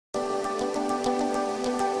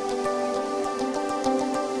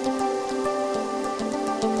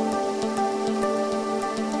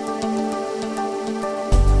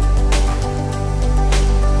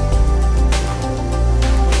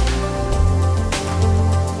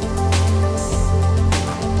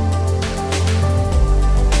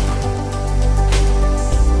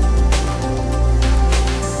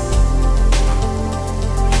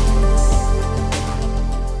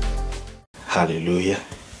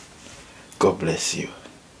God bless you.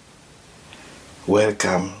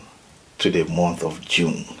 Welcome to the month of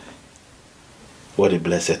June. What a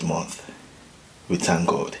blessed month. We thank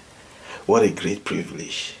God. What a great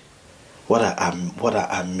privilege. What an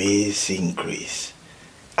amazing grace.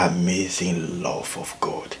 Amazing love of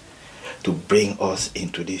God to bring us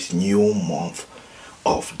into this new month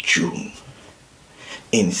of June.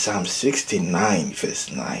 In Psalm 69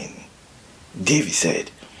 verse 9, David said,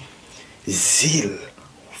 "Zeal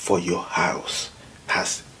for your house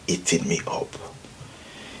has eaten me up."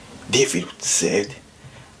 David said,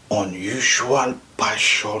 unusual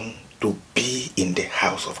passion to be in the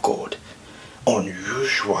house of God.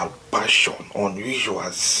 Unusual passion,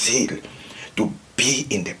 unusual zeal to be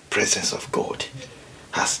in the presence of God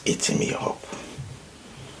has eaten me up.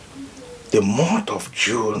 The month of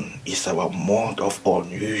June is our month of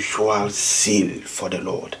unusual zeal for the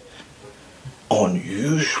Lord.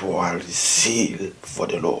 Unusual zeal for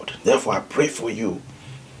the Lord. Therefore, I pray for you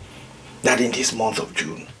that in this month of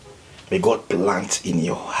June, may God plant in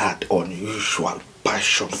your heart unusual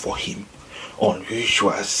passion for Him,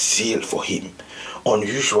 unusual zeal for Him,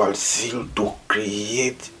 unusual zeal to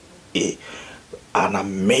create an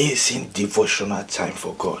amazing devotional time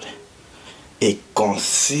for God, a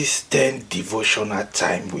consistent devotional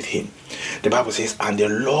time with Him. The Bible says, "And the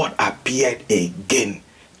Lord appeared again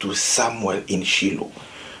to Samuel in Shiloh."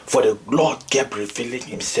 For the Lord kept revealing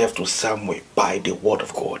Himself to Samuel by the word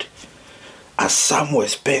of God. As Samuel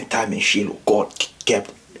spent time in Shiloh, God kept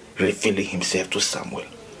revealing Himself to Samuel.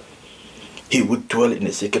 He would dwell in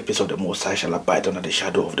the secret place of the Most High, shall abide under the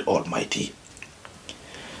shadow of the Almighty.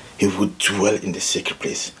 He would dwell in the secret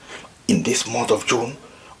place. In this month of June,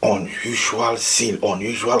 unusual zeal,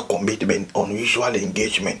 unusual commitment, unusual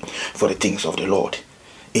engagement for the things of the Lord.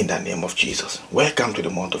 In the name of Jesus. Welcome to the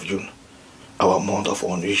month of June, our month of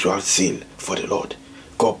unusual zeal for the Lord.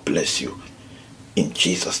 God bless you. In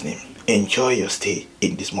Jesus' name. Enjoy your stay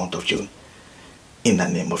in this month of June. In the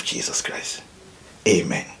name of Jesus Christ.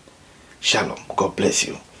 Amen. Shalom. God bless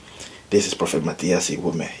you. This is Prophet Mathias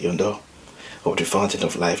Ewome Yondo of the Fountain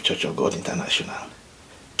of Life Church of God International.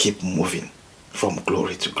 Keep moving from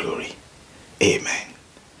glory to glory. Amen.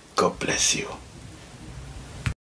 God bless you.